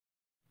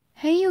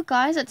Hey you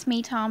guys, it's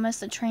me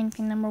Thomas, the train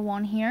king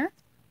 #1 here.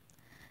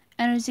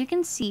 And as you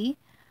can see,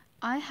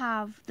 I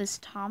have this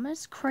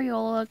Thomas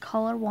Crayola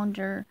Color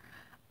Wonder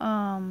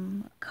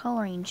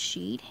coloring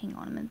sheet. Hang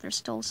on a minute, there's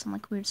still some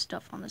like weird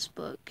stuff on this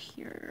book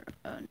here.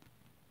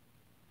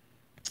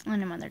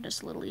 Never mind, they're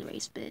just little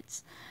erased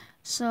bits.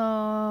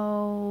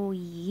 So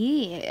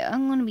yeah,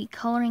 I'm gonna be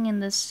coloring in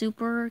this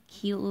super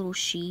cute little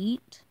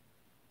sheet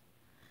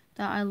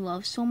that I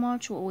love so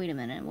much. Well, wait a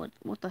minute,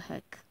 what the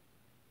heck?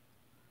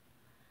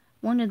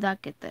 When did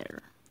that get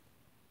there?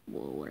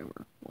 Well,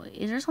 whatever. Wait,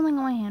 is there something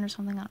on my hand or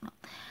something? I don't know.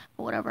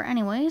 But whatever.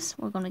 Anyways,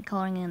 we're going to be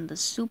coloring in the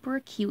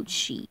super cute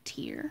sheet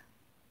here.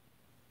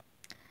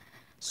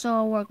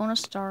 So we're going to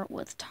start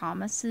with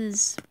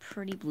Thomas's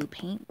pretty blue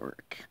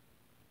paintwork.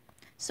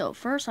 So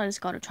first, I just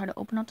got to try to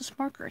open up this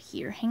marker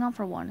here. Hang on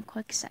for one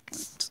quick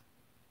second.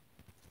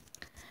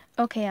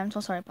 Okay, I'm so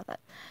sorry about that.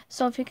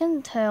 So if you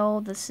can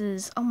tell, this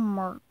is a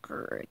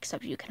marker,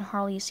 except you can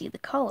hardly see the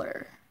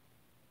color.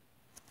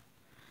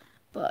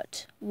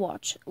 But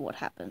watch what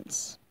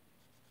happens.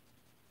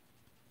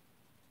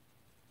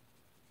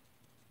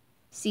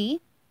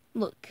 See?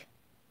 Look.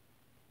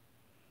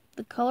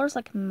 The colors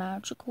like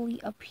magically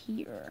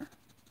appear.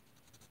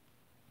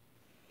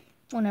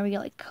 Whenever you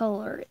like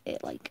color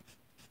it like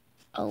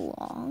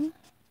along.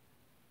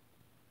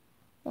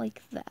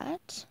 Like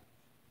that.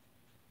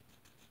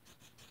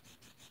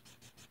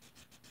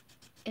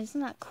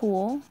 Isn't that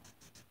cool?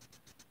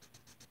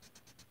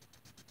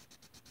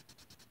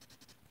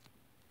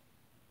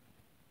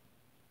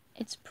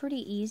 It's pretty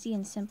easy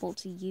and simple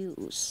to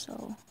use,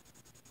 so.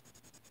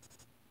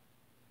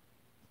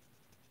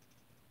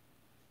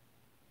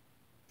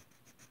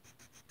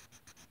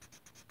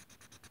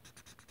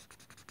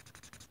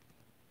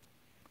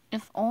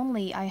 If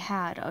only I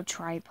had a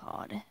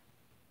tripod.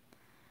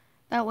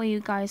 That way you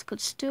guys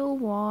could still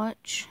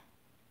watch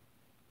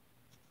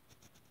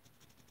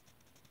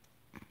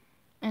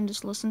and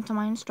just listen to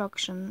my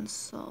instructions,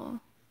 so.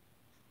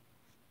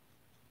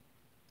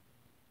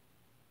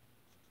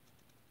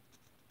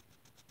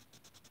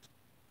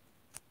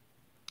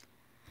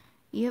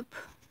 Yep.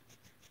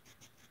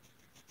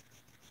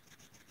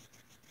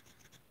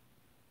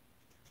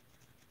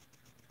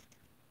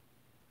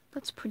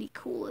 That's pretty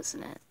cool,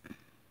 isn't it?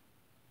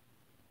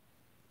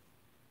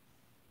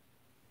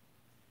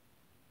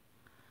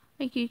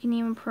 Like, you can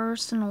even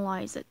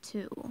personalize it,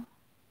 too.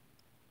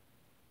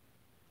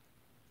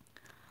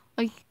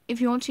 Like,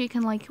 if you want to, you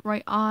can, like,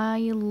 write,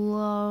 I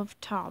love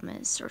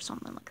Thomas, or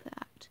something like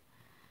that.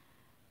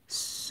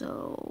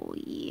 So,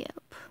 yep.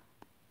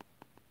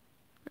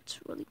 That's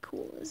really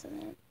cool,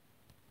 isn't it?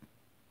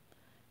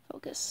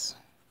 Focus.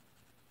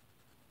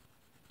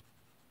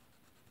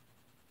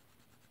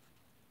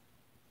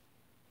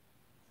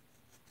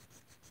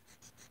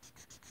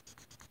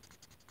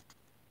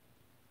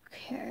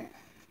 Okay.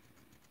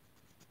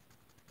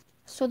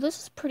 So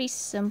this is pretty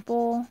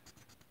simple.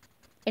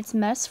 It's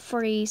mess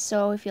free,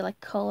 so if you like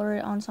color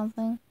it on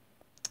something,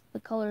 the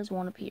colors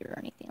won't appear or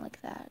anything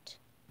like that.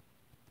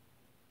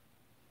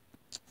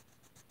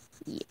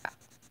 Yeah.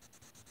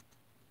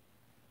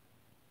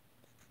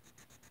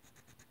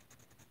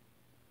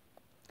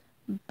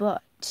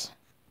 But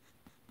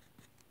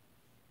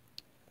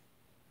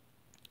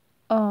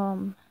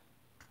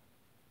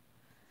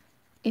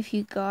if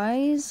you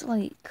guys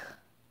like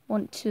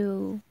want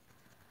to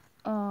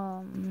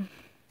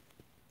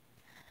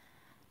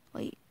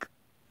like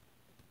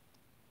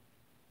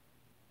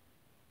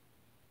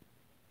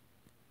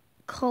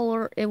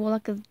color it with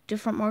like a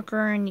different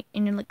marker and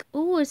you're like,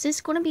 oh, is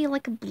this gonna be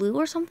like a blue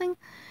or something?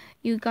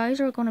 You guys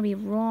are gonna be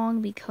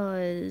wrong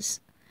because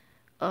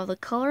the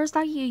colors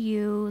that you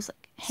use,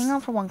 like, hang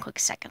on for one quick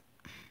second.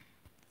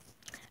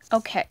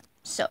 Okay,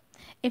 so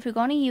if you're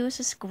going to use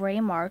this gray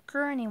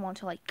marker and you want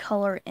to like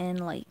color in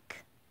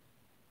like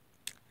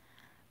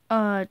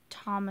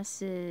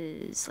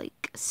Thomas's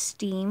like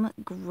steam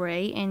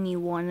gray and you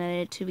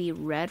wanted it to be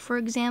red, for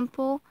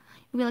example,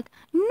 you'd be like,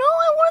 no,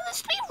 I want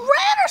this to be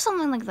red or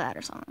something like that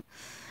or something.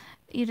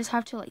 You just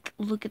have to like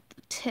look at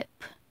the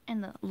tip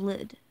and the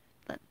lid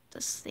that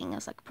this thing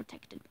is like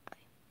protected by.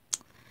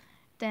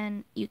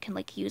 Then you can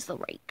like use the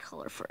right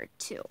color for it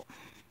too.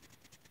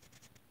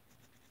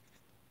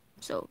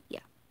 So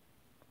yeah,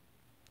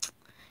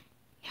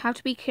 you have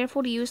to be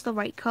careful to use the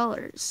right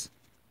colors.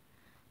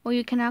 Well,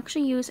 you can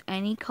actually use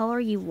any color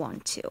you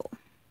want to.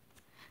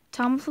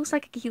 Thomas looks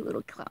like a cute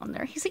little clown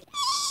there. He's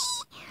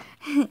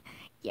like,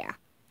 yeah,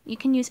 you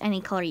can use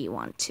any color you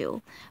want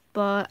to,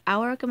 but I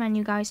would recommend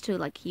you guys to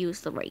like use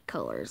the right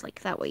colors.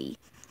 Like that way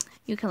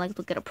you can like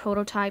look at a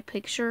prototype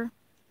picture.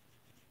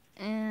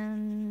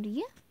 And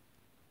yeah.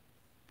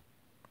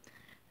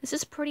 This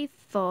is pretty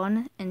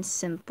fun and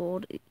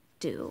simple to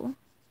do.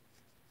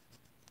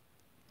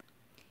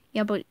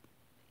 Yeah, but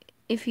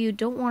if you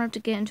don't want it to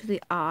get into the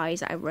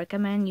eyes, I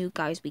recommend you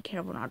guys be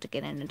careful not to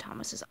get into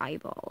Thomas's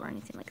eyeball or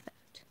anything like that.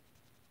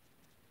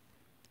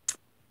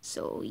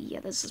 So yeah,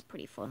 this is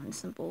pretty fun and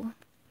simple.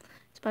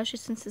 Especially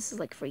since this is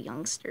like for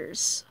youngsters.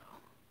 So.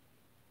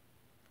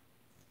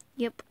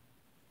 Yep.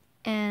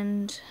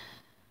 And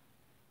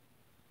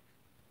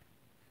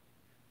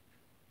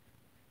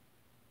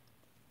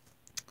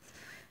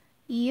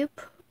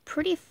Yep,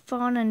 pretty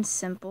fun and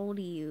simple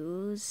to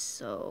use,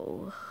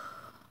 so...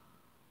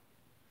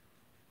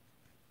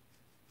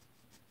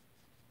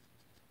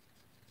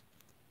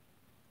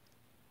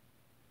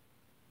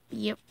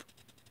 Yep.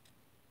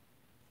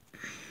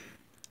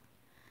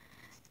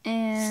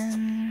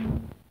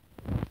 And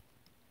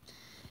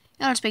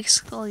that's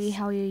basically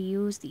how you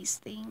use these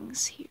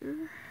things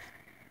here.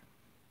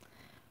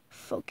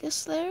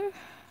 Focus there.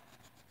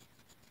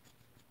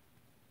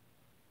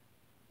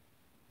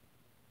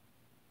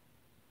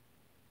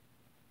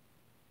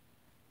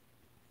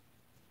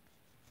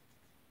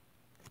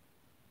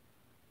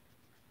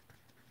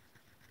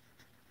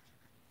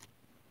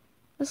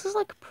 This is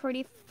like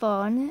pretty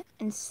fun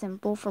and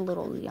simple for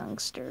little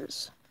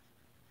youngsters.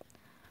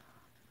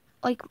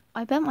 Like,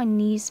 I bet my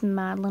niece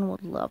Madeline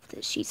would love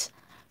this.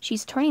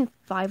 She's turning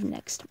 5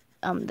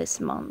 this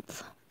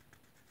month.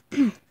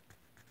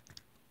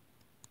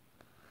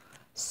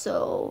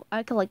 So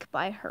I could like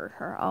buy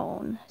her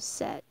own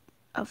set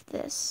of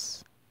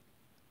this.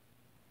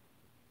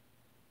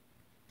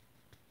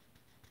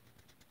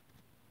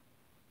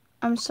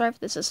 I'm sorry if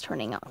this is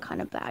turning out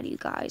kind of bad, you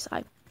guys.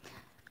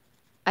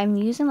 I'm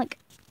using like,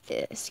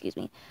 excuse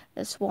me,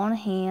 this one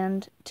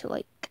hand to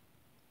like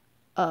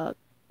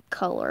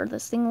color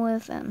this thing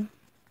with, and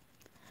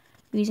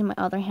using my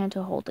other hand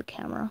to hold the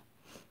camera.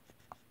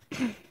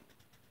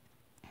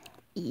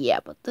 Yeah,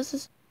 but this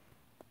is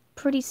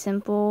pretty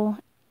simple,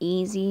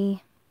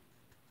 easy.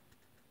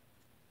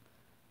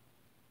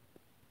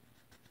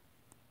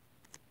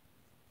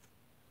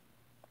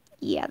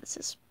 Yeah, this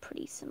is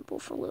pretty simple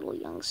for little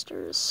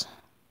youngsters.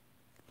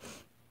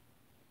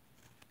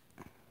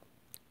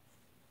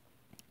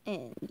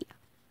 And yeah,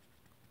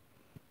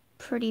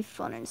 pretty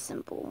fun and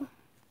simple.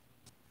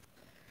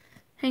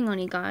 Hang on,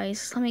 you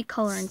guys. Let me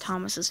color in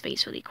Thomas's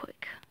face really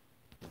quick.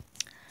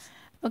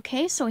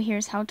 Okay, so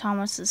here's how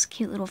Thomas's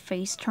cute little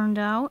face turned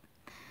out.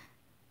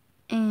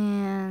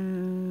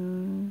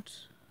 And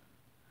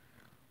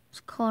let's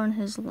color in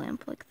his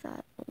lamp like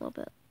that a little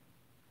bit.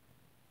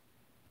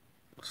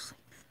 Just like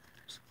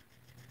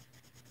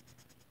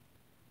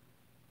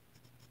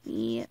that.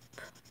 Yep.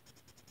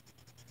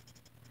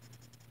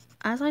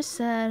 As I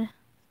said,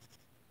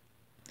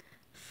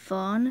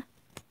 fun,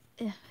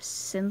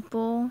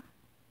 simple,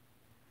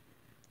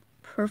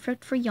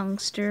 perfect for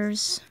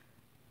youngsters,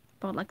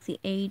 about like the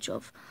age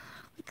of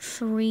like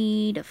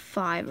 3 to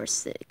 5 or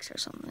 6 or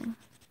something.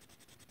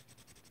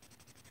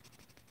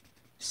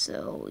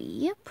 So,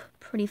 yep,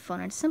 pretty fun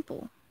and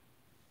simple.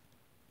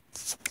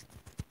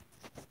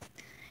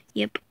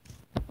 Yep,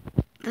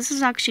 this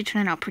is actually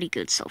turning out pretty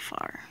good so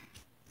far.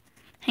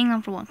 Hang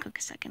on for one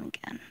quick second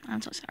again.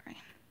 I'm so sorry.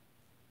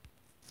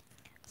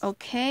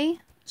 Okay,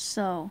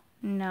 so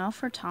now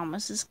for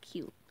Thomas's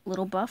cute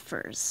little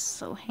buffers.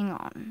 So hang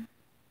on.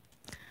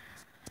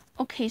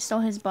 Okay, so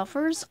his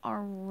buffers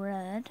are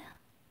red.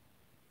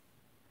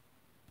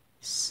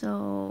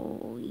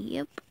 So,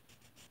 yep.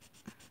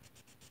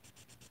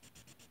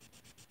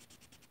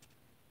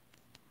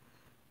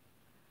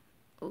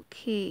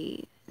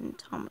 Okay, and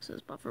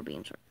Thomas's buffer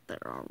beams they're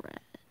all red.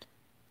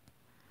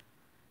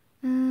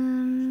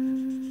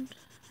 And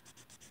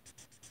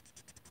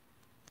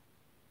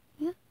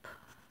yep,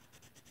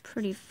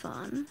 pretty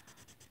fun.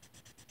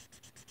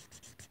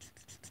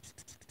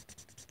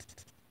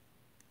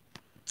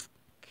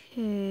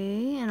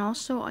 Okay, and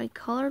also I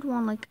colored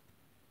one like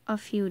a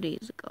few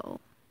days ago.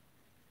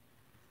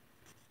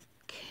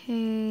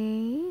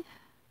 Okay.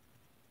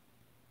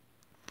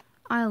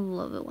 I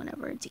love it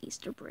whenever it's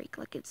Easter break,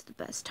 like it's the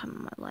best time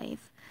of my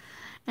life.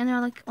 And there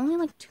are like only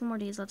like 2 more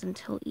days left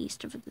until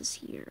Easter for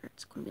this year.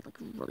 It's gonna be like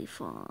really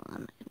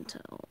fun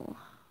until.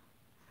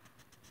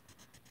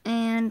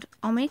 And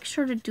I'll make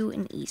sure to do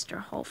an Easter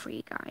haul for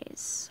you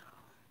guys.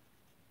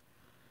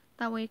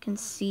 That way you can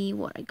see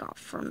what I got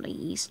from the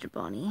Easter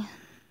Bunny.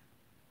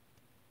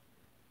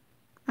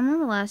 I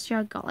remember last year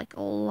I got like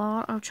a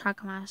lot of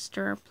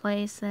Trackmaster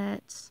play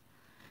sets.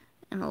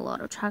 And a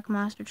lot of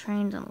Trackmaster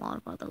trains and a lot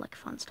of other like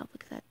fun stuff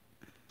like that.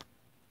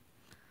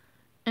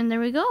 And there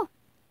we go.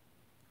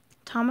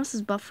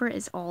 Thomas's buffer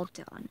is all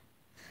done.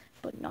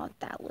 But not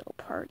that little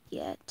part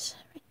yet.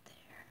 Right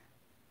there.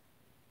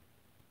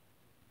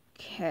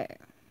 Okay.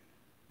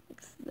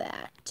 Like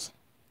that.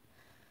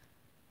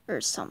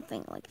 Or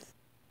something like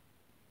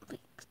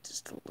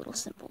just a little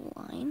simple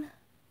line.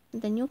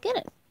 And then you'll get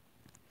it.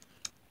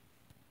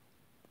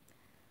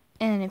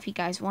 And if you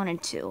guys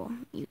wanted to,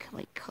 you could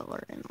like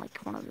color in like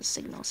one of the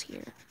signals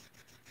here.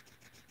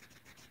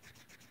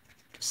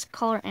 Just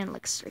color in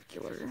like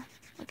circular,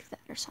 like that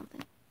or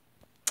something.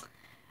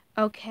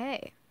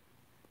 Okay.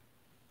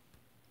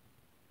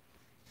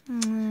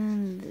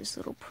 And this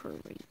little purr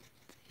right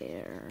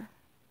there.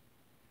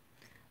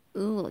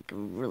 Ooh, like a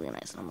really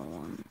nice number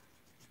 1.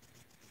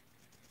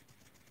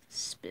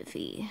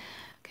 Spiffy.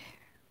 Okay.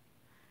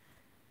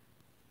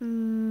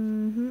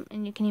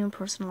 And you can even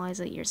personalize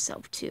it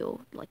yourself too,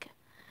 like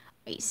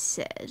I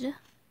said.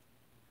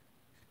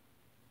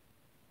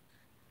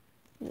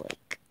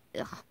 Like,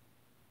 ugh.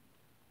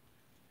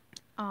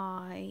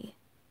 I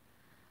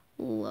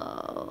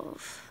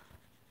love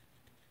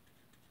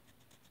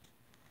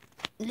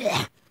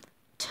Blech.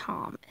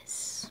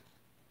 Thomas.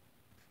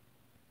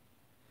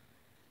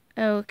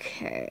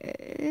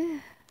 Okay.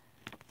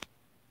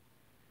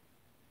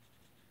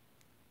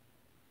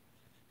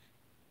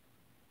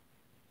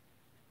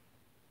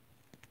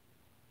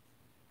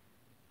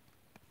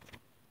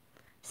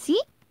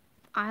 See?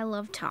 I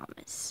love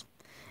Thomas.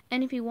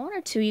 And if you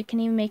wanted to, you can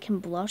even make him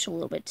blush a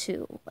little bit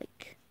too.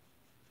 Like,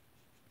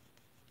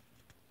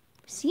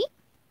 see?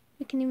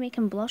 You can even make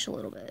him blush a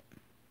little bit.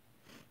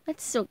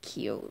 That's so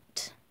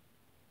cute.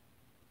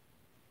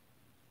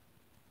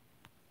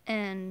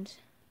 And,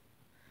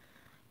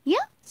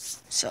 yeah.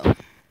 So,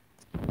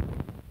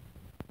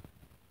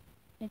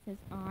 it says,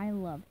 I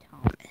love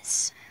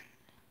Thomas.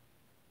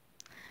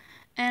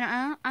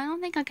 And I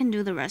don't think I can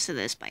do the rest of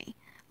this by,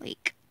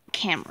 like,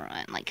 camera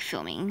and, like,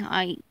 filming.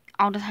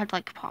 I'll just have to,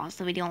 like, pause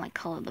the video and, like,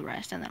 color the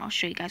rest, and then I'll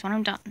show you guys when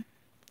I'm done.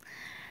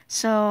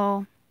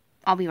 So,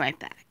 I'll be right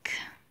back.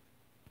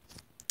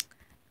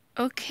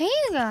 Okay,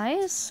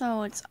 guys,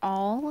 so it's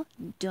all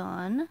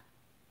done.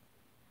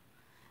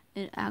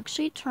 It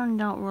actually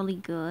turned out really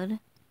good.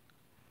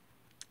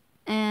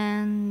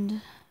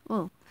 And,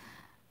 whoa.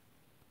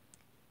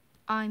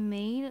 I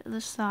made the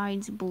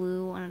sides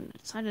blue and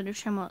decided to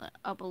trim it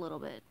up a little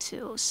bit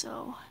too,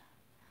 so,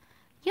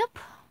 yep.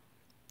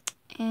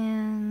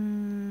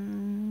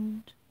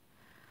 And,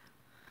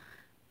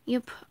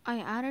 yep, I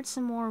added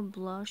some more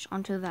blush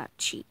onto that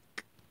cheek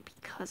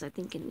because I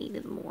think it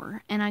needed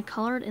more. And I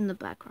colored in the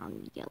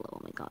background yellow.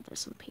 Oh my god, there's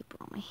some paper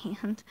on my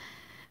hand.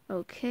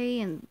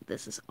 Okay, and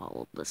this is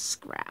all the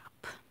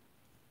scrap.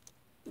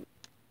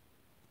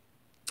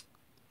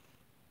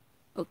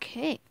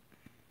 Okay.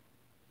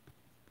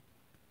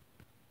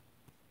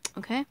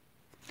 Okay.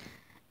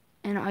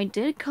 And I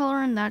did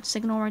color in that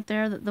signal right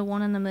there, the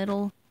one in the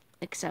middle,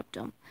 except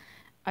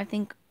I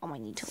think I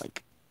might need to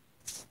like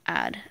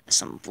add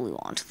some blue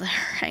onto there.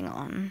 Hang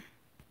on.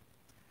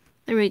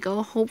 There we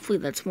go. Hopefully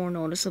that's more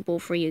noticeable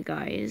for you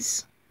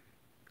guys.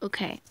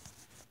 Okay.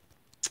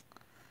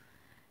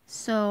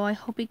 So I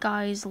hope you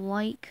guys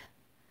like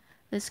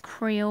this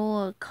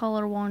Crayola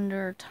Color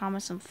Wonder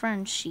Thomas and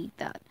Friends sheet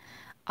that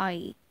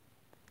I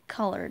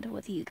colored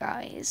with you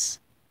guys.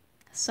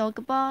 So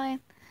goodbye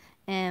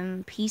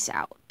and peace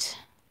out.